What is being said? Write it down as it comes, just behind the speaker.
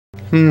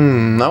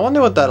I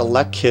wonder what that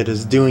elect kid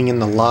is doing in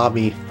the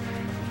lobby.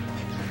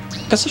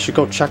 Guess I should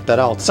go check that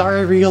out.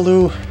 Sorry,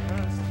 Riolu.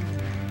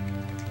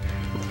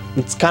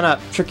 It's kind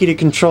of tricky to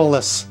control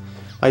this.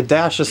 My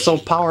dash is so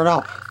powered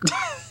up.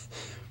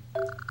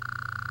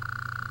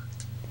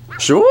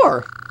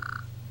 Sure.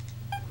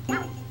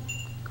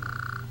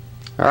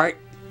 Alright.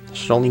 I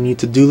should only need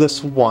to do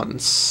this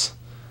once.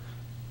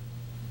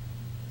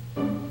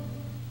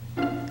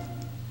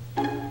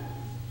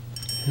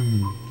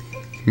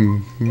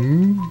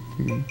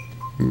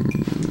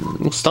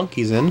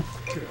 Stunky's in.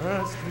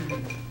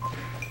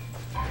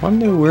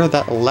 Wonder where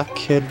that elect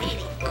kid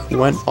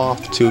went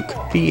off to.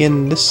 Could be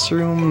in this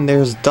room.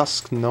 There's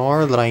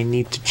Dusknoir that I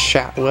need to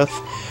chat with.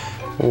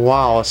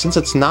 Wow, since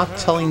it's not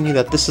telling me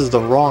that this is the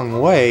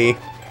wrong way...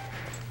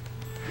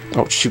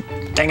 Oh shoot,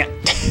 dang it!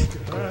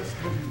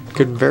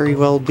 Could very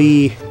well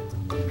be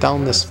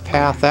down this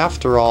path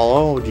after all.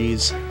 Oh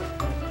geez.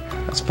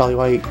 That's probably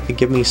why it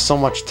gave me so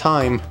much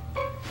time.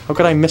 How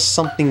could I miss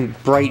something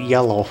bright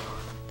yellow?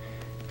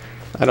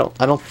 I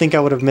don't think I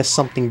would have missed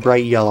something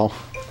bright yellow.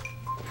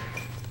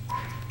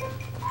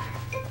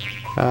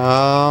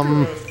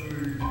 I'm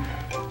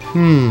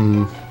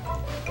gonna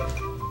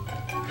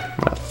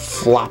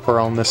flop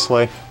around this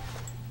way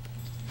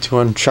to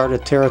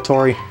uncharted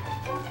territory.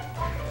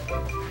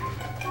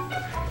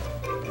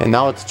 And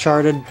now it's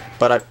charted,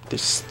 but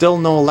there's still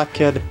no elect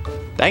kid.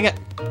 Dang it!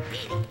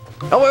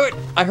 Oh wait,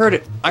 I heard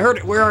it! I heard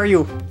it! Where are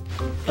you?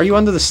 Are you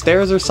under the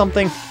stairs or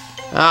something?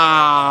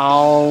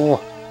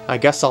 Ow! I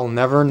guess I'll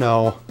never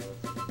know.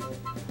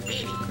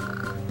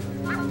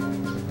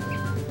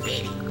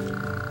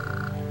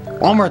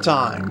 One more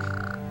time.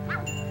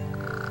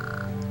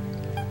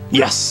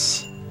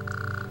 Yes!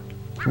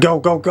 Go,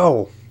 go,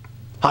 go!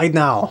 Hide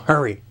now!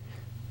 Hurry!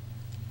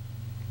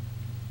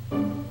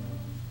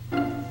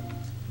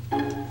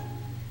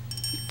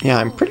 Yeah,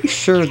 I'm pretty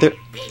sure there...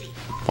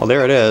 Well,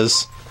 there it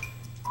is.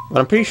 But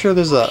I'm pretty sure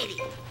there's a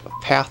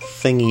path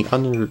thingy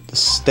under the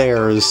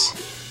stairs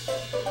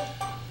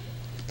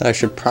that I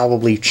should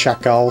probably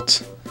check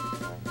out.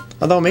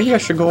 Although, maybe I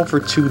should go over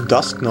to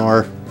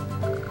Dusknoir.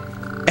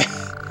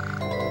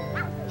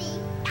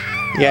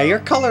 Yeah, your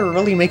color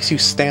really makes you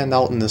stand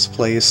out in this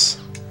place.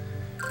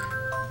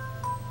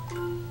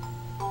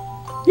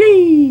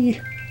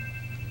 Yay!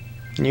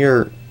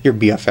 You're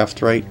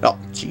BFF'd, right? Oh,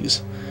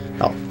 jeez.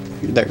 Oh,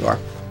 there you are.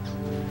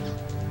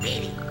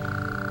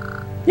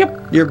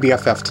 Yep, you're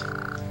BFF'd.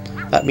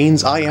 That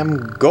means I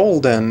am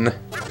golden.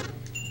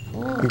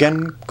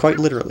 Again, quite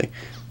literally.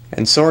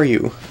 And so are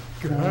you.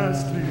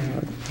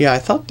 Yeah, I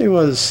thought there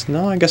was...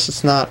 No, I guess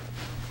it's not.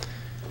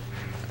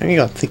 Maybe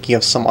I'm thinking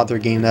of some other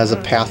game that has a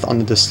path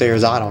under the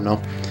stairs. I don't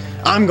know.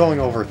 I'm going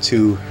over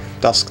to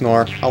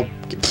Dusknoir. I'll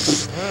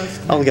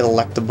get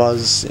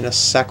Electabuzz in a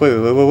sec.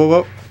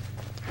 Wait.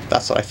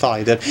 That's what I thought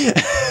I did.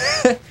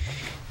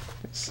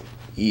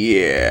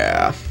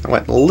 Yeah, I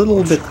went a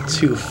little bit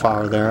too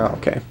far there.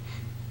 Okay.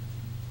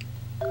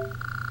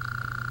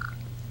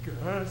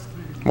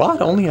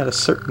 What? Only at a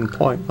certain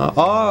point.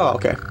 Oh,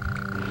 okay.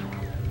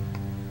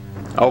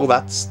 Oh,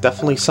 that's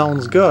definitely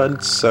sounds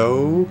good.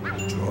 So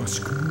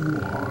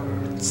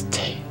let's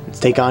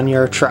take on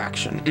your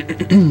attraction.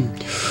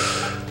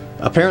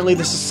 Apparently,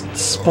 this is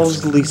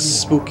supposedly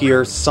spooky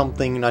or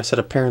something. And I said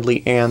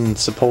apparently and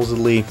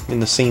supposedly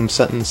in the same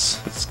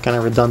sentence. It's kind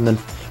of redundant.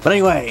 But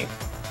anyway.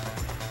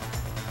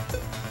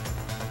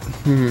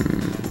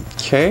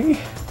 Okay.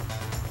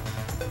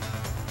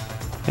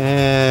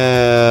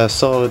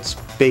 So it's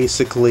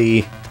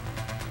basically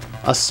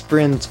a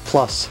sprint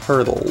plus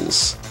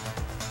hurdles.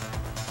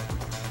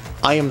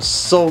 I am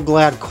so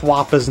glad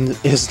Quap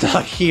is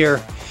not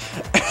here.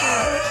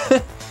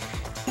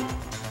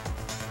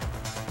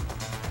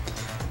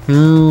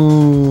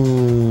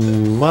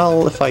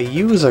 Well, if I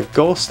use a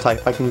ghost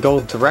type, I can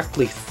go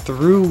directly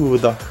through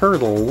the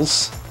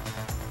hurdles.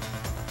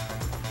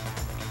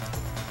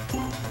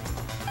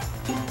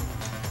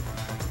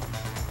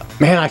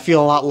 Man, I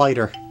feel a lot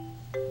lighter.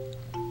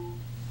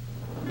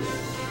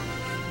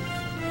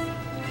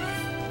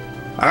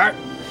 Alright.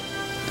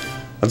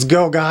 Let's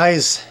go,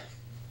 guys.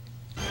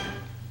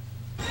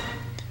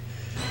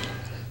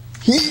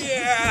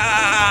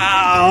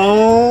 Yeah!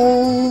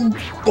 Oh,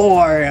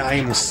 boy,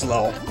 I'm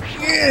slow.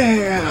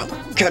 Yeah!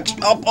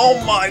 Catch up.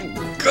 Oh my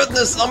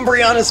goodness,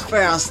 Umbreon is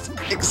fast.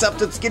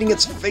 Except it's getting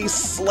its face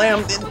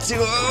slammed into...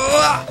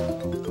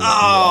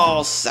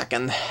 Oh,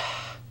 second.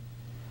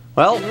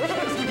 Well,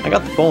 I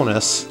got the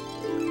bonus.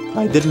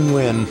 I didn't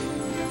win.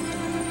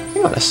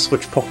 I'm gonna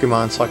switch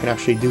Pokemon so I can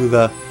actually do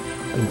the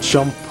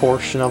jump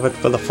portion of it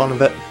for the fun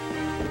of it.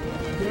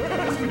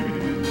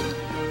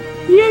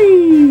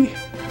 Yay!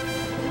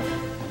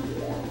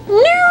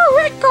 New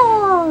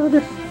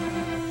record!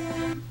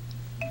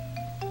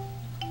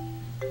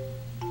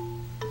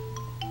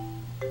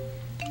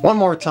 One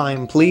more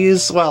time,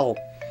 please. Well,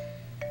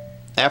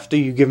 after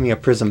you give me a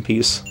prism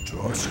piece.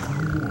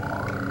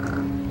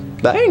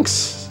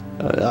 Thanks!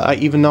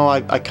 Even though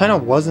I kind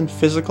of wasn't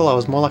physical, I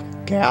was more like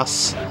a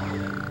gas.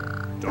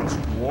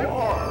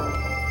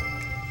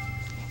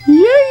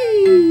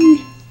 Yay!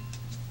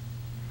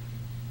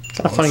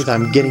 Kind of funny that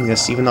I'm getting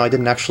this even though I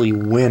didn't actually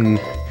win.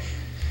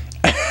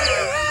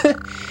 I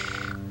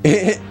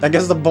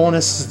guess the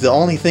bonus is the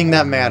only thing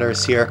that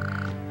matters here.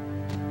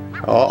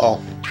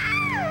 Uh-oh.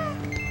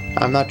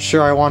 I'm not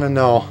sure I want to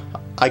know.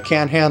 I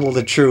can't handle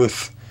the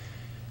truth.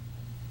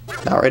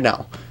 Not right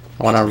now.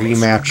 I want to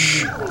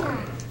rematch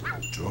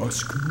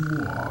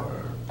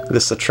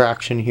this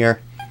attraction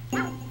here.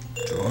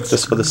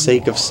 Just for the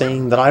sake of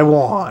saying that I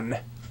won.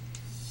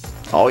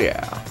 Oh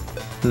yeah.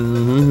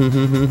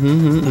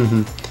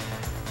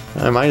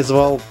 I might as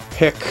well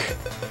pick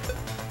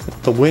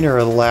the winner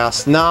of the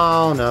last...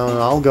 No,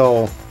 I'll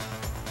go.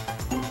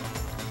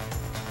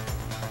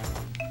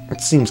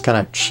 It seems kind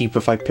of cheap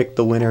if I pick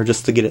the winner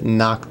just to get it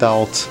knocked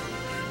out.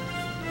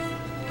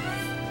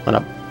 I'm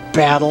gonna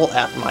battle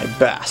at my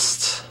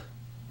best.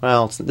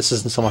 Well, this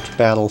isn't so much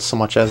battle so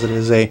much as it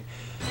is a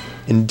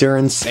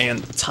endurance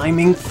and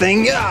timing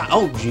thing. Yeah!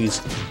 Oh,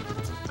 jeez.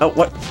 Oh,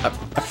 what?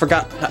 I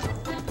forgot.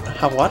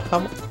 What?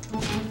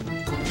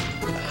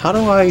 How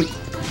do I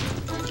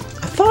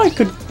thought I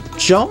could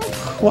jump?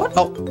 What?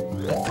 Oh,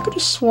 I could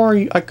have swore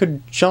I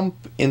could jump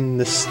in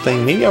this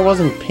thing. Maybe I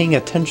wasn't paying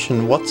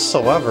attention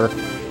whatsoever.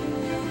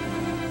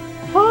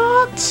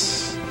 What?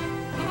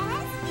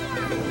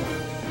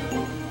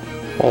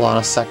 Hold on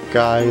a sec,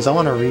 guys. I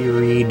want to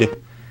reread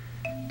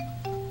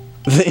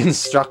the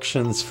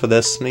instructions for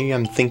this. Maybe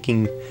I'm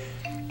thinking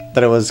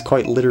that it was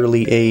quite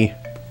literally a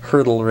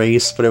hurdle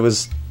race, but it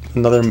was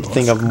another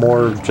thing of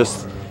more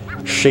just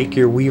shake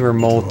your Wii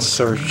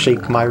remotes or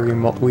shake my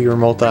Wii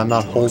remote that I'm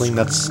not holding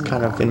that's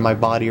kind of in my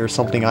body or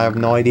something. I have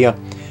no idea.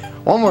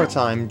 One more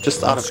time,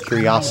 just out of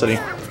curiosity.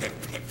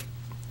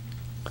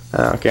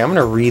 Okay, I'm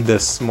gonna read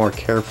this more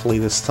carefully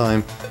this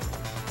time.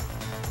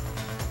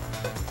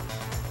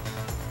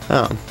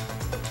 Oh,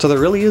 so there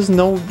really is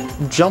no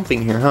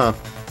jumping here, huh?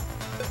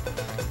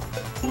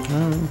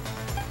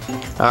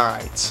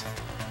 Alright.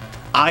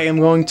 I am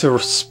going to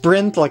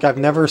sprint like I've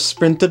never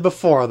sprinted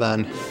before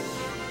then.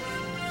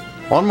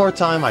 One more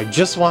time, I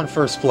just want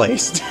first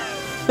place.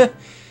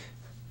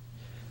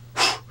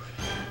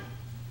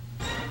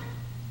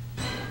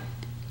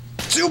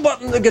 Two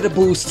buttons to get a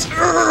boost.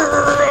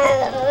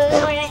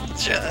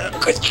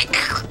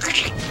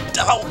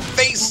 Oh,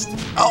 face.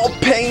 Oh,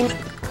 pain.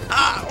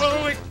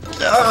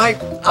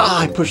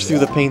 I pushed through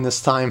the pain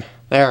this time.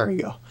 There we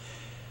go.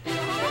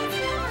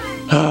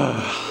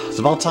 It's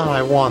about time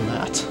I won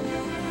that.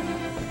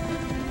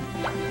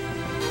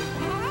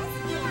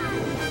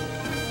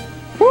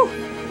 Woo!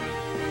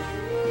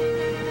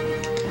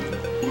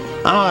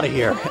 I'm out of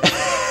here.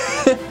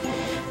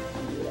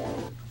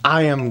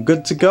 I am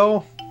good to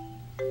go.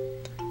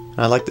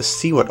 I'd like to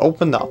see what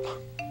opened up.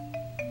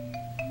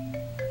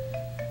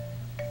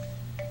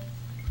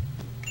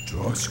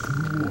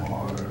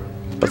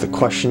 But the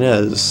question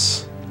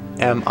is,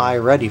 am I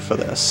ready for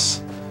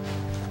this?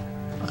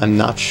 I'm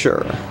not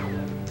sure.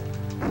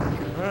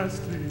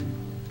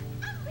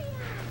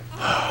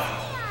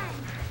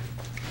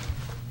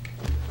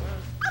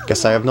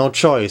 Guess I have no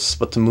choice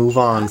but to move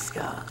on.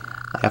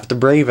 I have to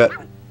brave it.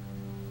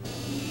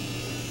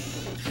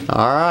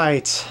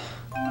 Alright.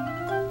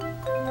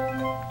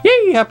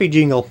 Yay, happy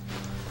jingle.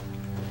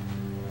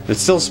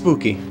 It's still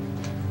spooky.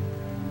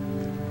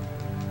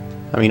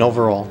 I mean,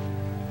 overall.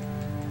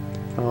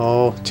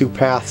 Oh, two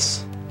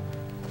paths.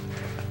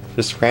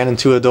 Just ran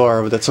into a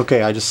door, but that's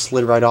okay, I just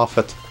slid right off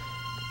it.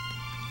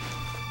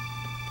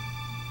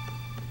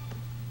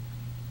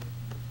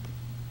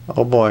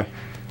 Oh boy.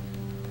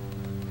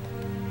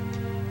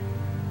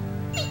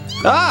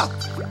 Ah!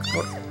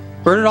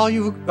 Where did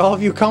all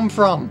of you come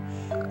from?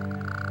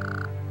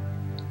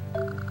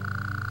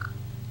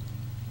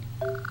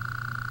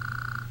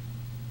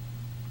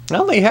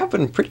 Well, they have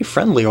been pretty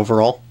friendly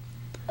overall.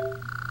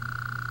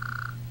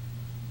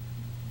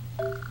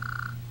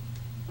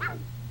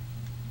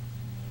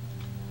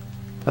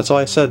 That's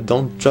why I said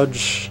don't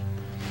judge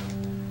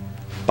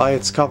by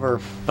its cover,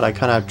 but I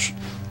kind of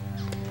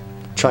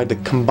tried to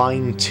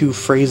combine two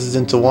phrases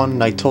into one,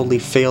 and I totally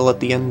fail at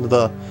the end of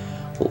the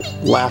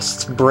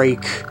last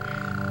break.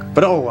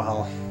 But oh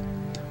well,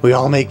 we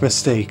all make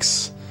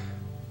mistakes.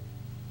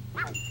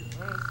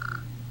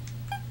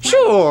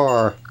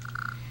 Sure!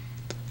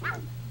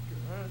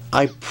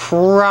 I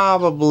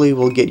probably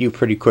will get you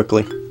pretty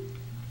quickly.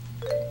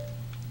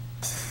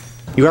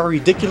 You are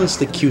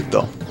ridiculously cute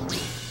though.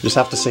 Just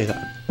have to say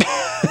that.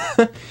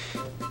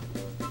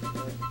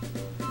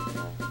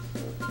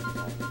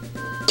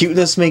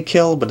 Cuteness may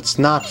kill, but it's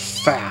not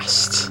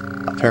fast,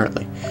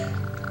 apparently.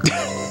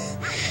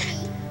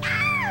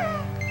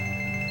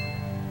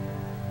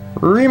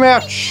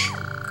 Rematch!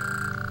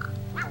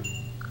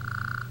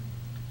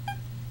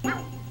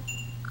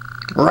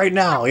 Right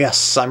now,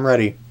 yes, I'm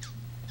ready.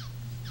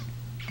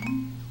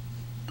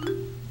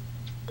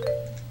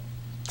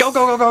 Go, go,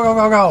 go, go, go,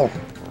 go, go!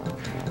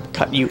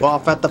 Cut you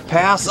off at the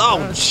pass. Oh,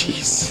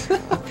 jeez.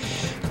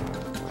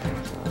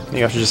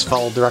 Maybe I should just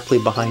follow directly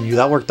behind you.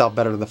 That worked out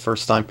better the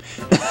first time.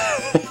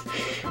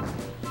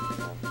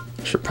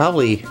 Should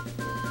probably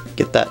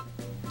get that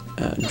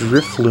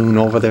Drifloon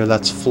over there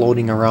that's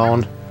floating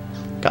around.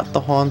 Got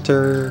the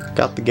Haunter,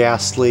 got the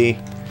Ghastly.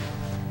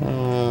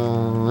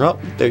 Oh,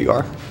 there you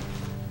are.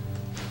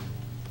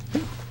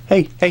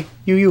 Hey, hey,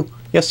 you.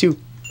 Yes, you.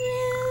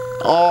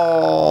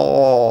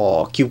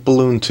 Oh, cute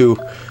balloon too.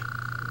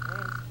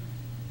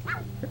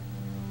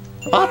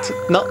 What?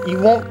 No, you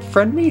won't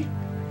friend me?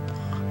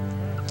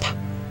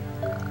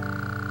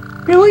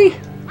 Really?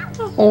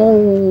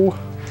 Oh.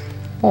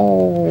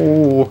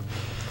 Oh.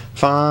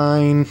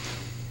 Fine.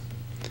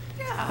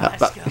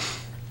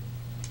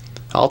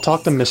 I'll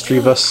talk to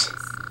Mischievous.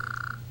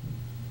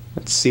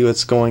 Let's see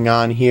what's going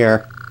on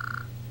here.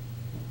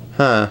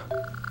 Huh.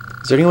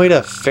 Is there any way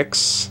to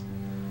fix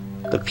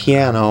the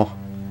piano?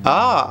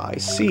 Ah, I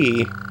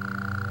see.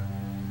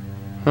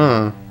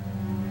 Huh.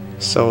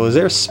 So is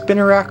there a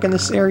spinner rack in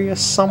this area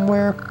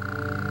somewhere?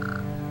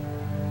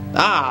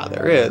 Ah,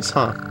 there is,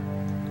 huh.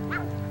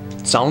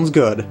 Sounds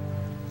good.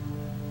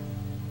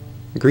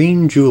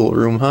 Green Jewel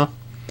Room, huh?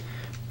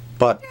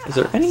 But is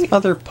there any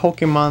other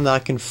Pokemon that I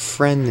can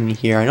friend in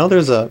here? I know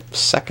there's a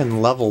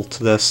second level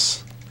to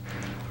this.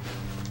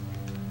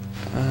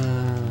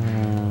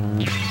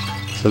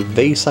 It's a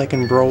vase I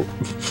can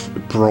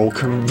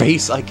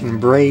vase I can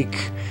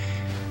break.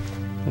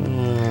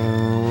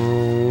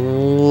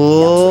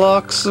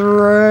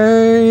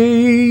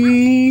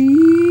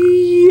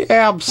 Luxray!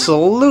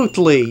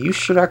 Absolutely! You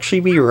should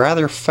actually be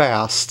rather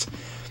fast.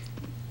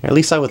 Or at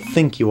least I would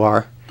think you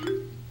are.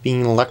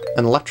 Being an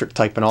electric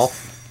type and all.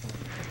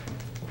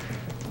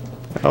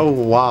 Oh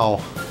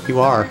wow, you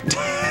are.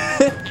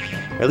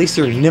 At least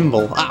you're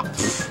nimble. Ah,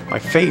 pff, my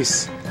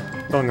face.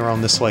 Going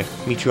around this way.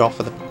 Meet you off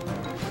of the...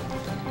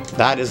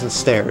 That isn't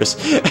stairs.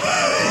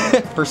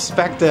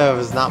 Perspective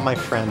is not my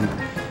friend.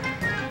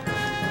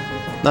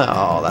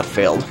 No, that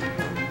failed.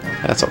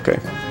 That's okay.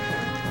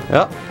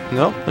 Yep.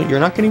 Nope. You're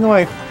not getting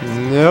away.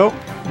 Nope.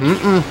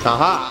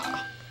 Aha.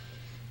 I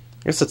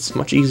guess it's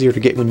much easier to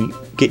get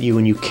you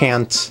when you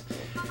can't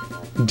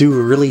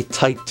do really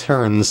tight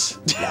turns.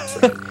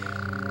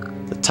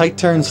 The tight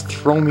turns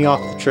throw me off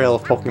the trail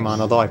of Pokemon,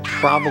 although I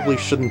probably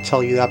shouldn't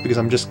tell you that because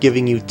I'm just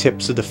giving you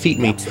tips to defeat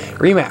me.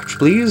 Rematch,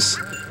 please.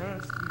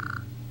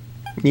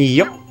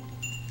 Yep.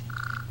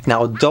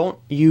 Now, don't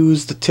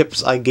use the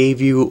tips I gave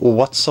you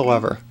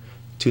whatsoever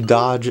to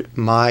dodge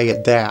my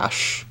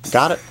dash.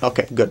 Got it?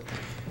 Okay, good.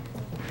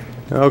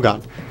 Oh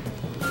god.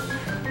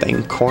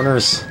 Dang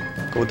corners.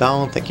 Go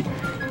down, thank you.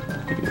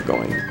 You're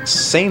going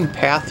same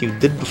path you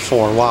did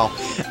before, wow.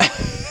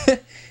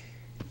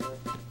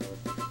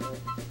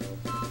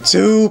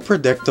 Too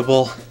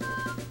predictable.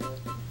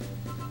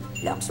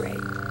 Luxray.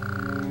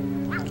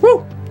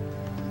 Woo!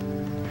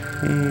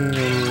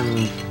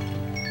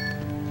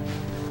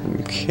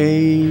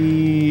 Okay.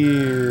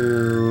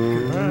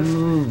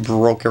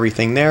 Broke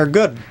everything there.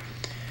 Good.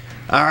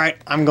 Alright,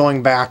 I'm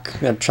going back.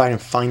 I'm gonna try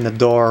and find the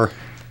door.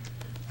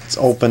 It's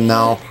open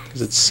now.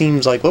 Because it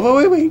seems like...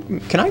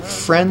 Wait. Can I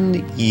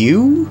friend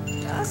you?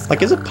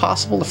 Like, is it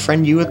possible to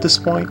friend you at this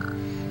point?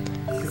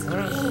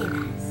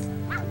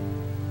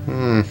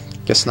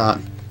 Guess not.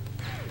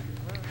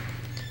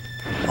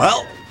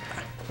 Well,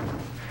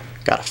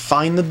 gotta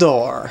find the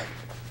door.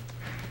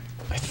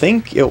 I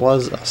think it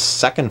was a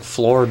second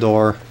floor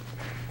door.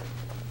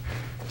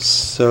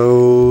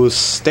 So,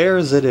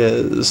 stairs it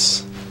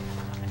is.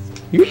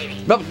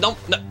 No.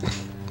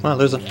 Well,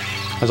 there's a...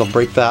 Might as well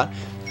break that.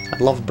 I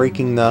love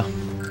breaking the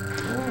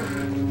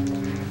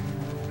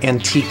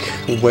antique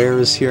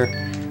wares here.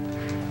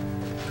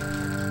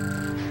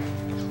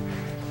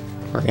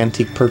 Or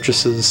antique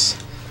purchases.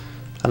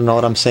 I don't know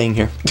what I'm saying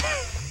here.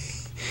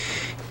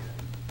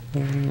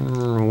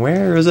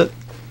 Where is it?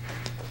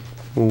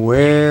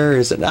 Where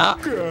is it? Ah!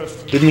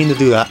 Didn't mean to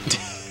do that.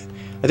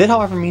 I did,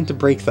 however, mean to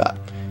break that.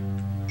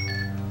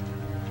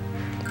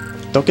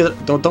 Don't get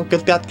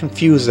that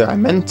confused there. I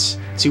meant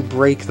to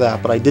break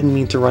that, but I didn't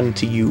mean to run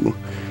into you.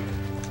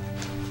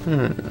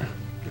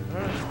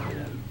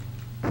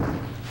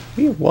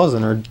 Maybe it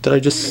wasn't, or did I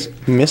just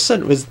miss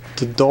it? Was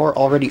the door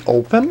already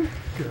open?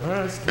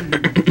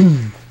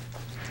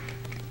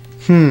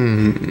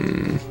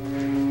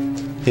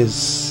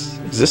 Is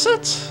this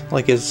it?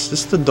 Like, is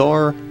this the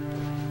door?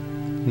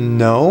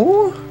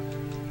 No?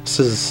 This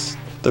is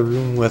the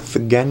room with the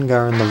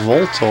Gengar and the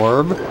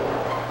Voltorb.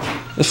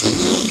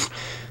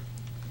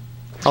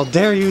 How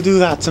dare you do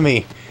that to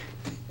me?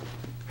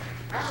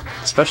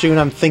 Especially when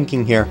I'm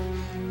thinking here.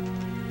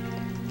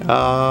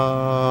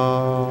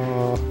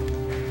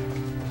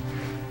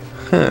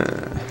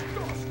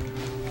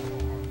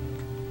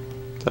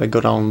 Did I go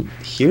down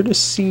here to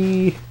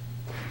see?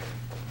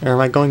 Or am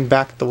I going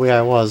back the way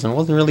I was? I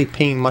wasn't really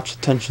paying much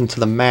attention to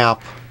the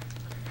map.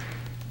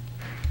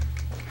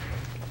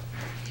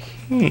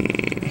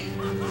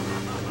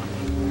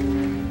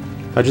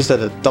 I just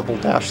had a double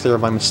dash there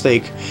by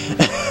mistake.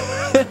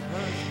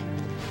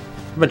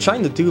 I've been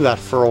trying to do that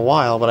for a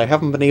while, but I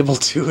haven't been able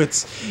to.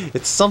 It's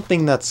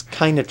something that's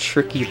kind of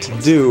tricky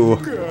to do.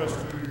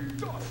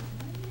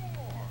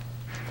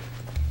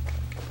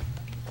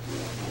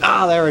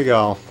 Ah, there we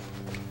go.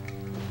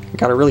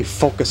 Gotta really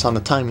focus on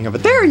the timing of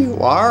it. There you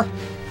are!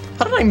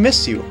 How did I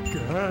miss you?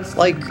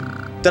 Like,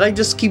 Did I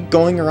just keep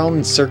going around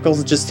in circles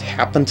and just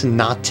happen to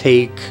not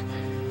take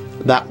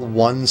that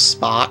one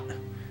spot?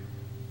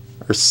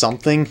 Or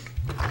something?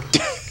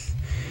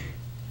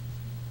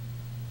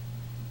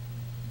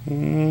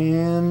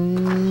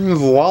 And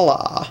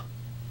voila!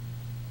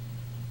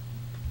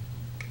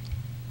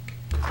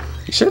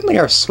 You certainly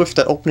are swift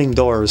at opening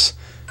doors.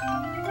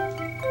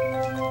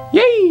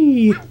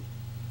 Yay!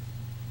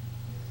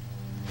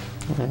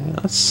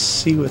 Let's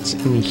see what's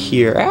in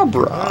here.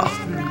 Abra!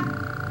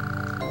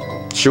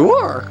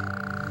 Sure!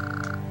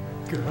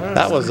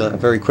 That was a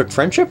very quick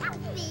friendship.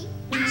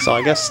 So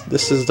I guess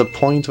this is the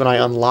point when I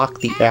unlock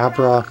the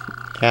Abra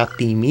at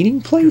the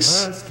meeting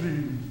place?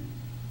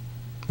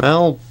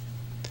 Well,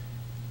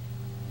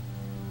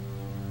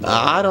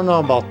 I don't know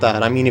about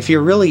that. I mean, if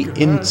you're really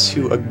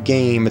into a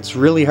game, it's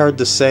really hard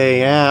to say,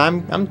 yeah,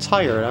 I'm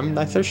tired.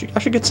 I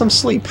should get some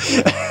sleep.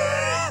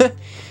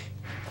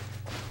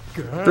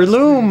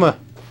 Breloom!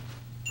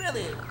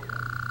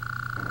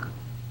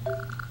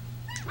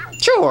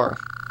 Sure.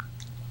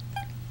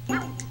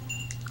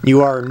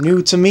 You are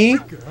new to me,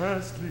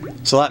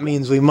 so that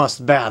means we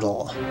must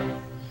battle.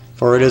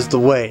 For it is the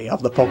way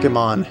of the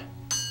Pokemon.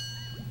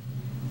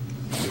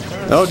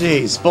 Oh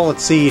geez, Bullet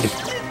Seed.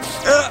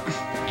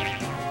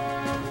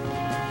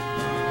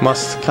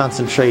 Must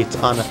concentrate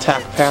on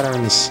attack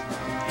patterns.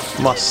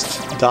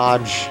 Must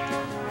dodge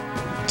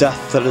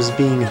death that is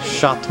being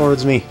shot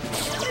towards me.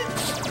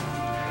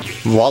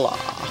 Voila!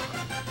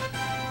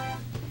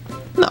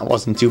 That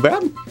wasn't too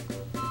bad.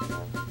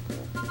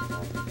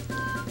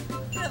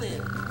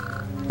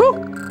 Woo.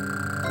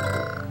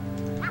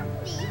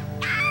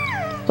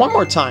 One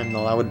more time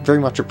though, I would very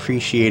much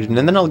appreciate it, and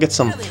then I'll get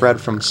some thread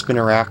from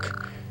Spinnerack.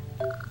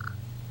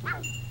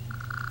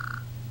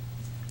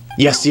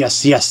 Yes,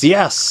 yes, yes,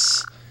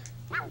 yes!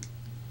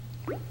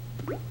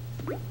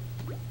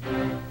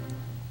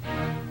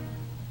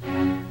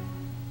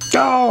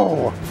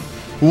 Go!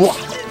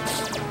 What?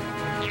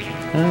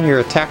 Your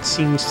attack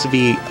seems to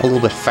be a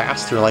little bit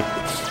faster, like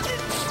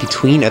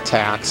between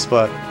attacks,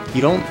 but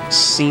you don't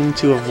seem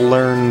to have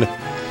learned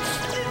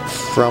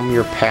from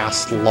your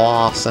past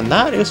loss, and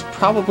that is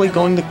probably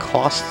going to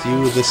cost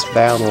you this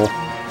battle.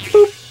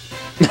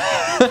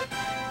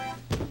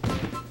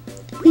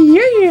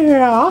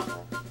 Yeah!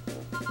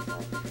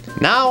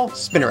 Now,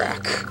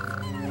 Spinnerack.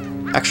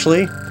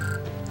 Actually,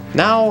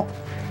 now,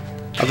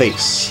 a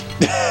vase.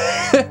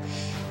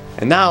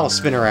 And now,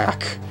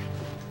 Spinnerack.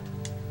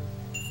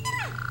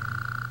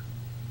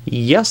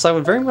 Yes, I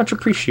would very much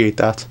appreciate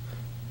that.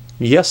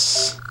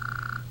 Yes.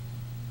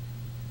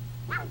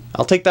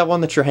 I'll take that one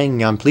that you're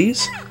hanging on,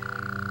 please.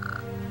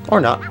 Or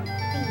not.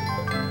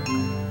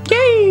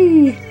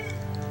 Yay!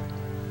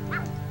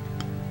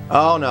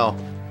 Oh no.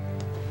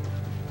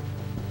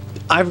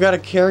 I've got to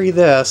carry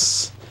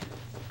this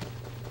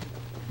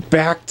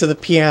back to the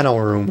piano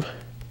room.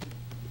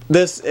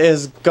 This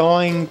is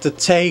going to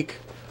take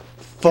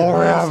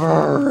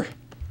forever.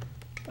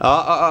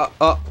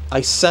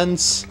 I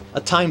sense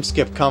a time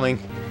skip coming.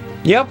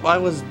 Yep, I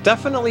was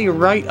definitely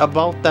right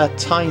about that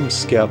time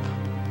skip.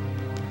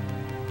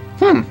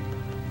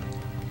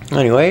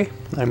 Anyway,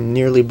 I'm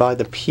nearly by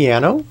the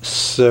piano,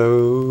 so...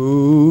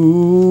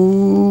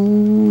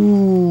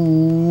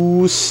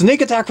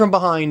 Sneak attack from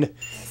behind!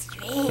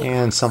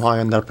 And somehow I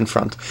ended up in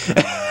front.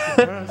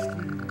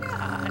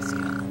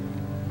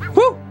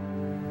 Woo!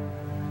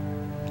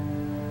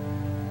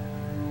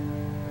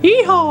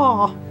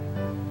 Yeehaw!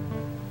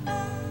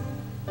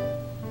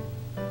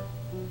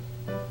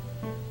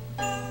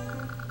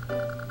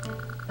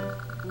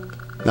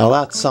 Now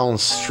that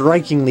sounds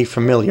strikingly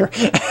familiar.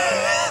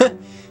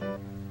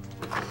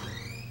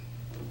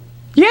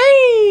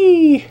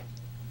 Yay!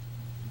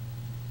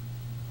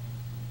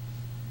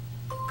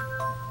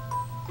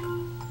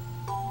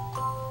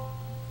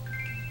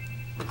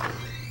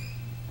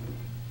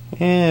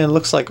 And it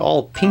looks like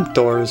all pink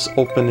doors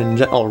open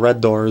and all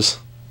red doors.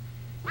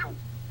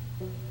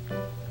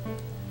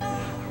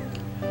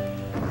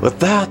 With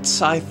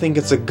that, I think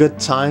it's a good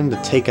time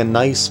to take a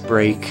nice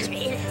break.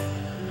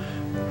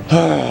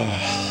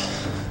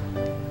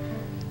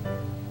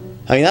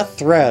 I mean, that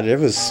thread, it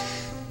was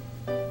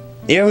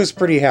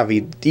pretty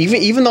heavy.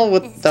 Even though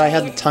I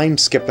had the time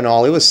skip and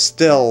all, it was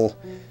still...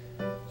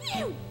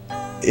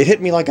 It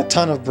hit me like a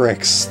ton of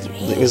bricks.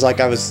 It was like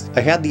I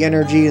had the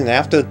energy, and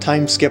after the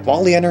time skip,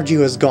 all the energy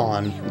was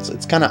gone.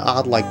 It's kind of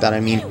odd like that.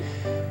 I mean,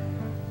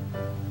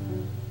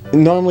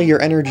 normally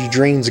your energy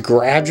drains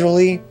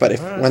gradually, but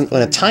when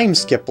a time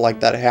skip like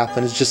that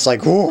happens, it's just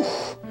like, whew.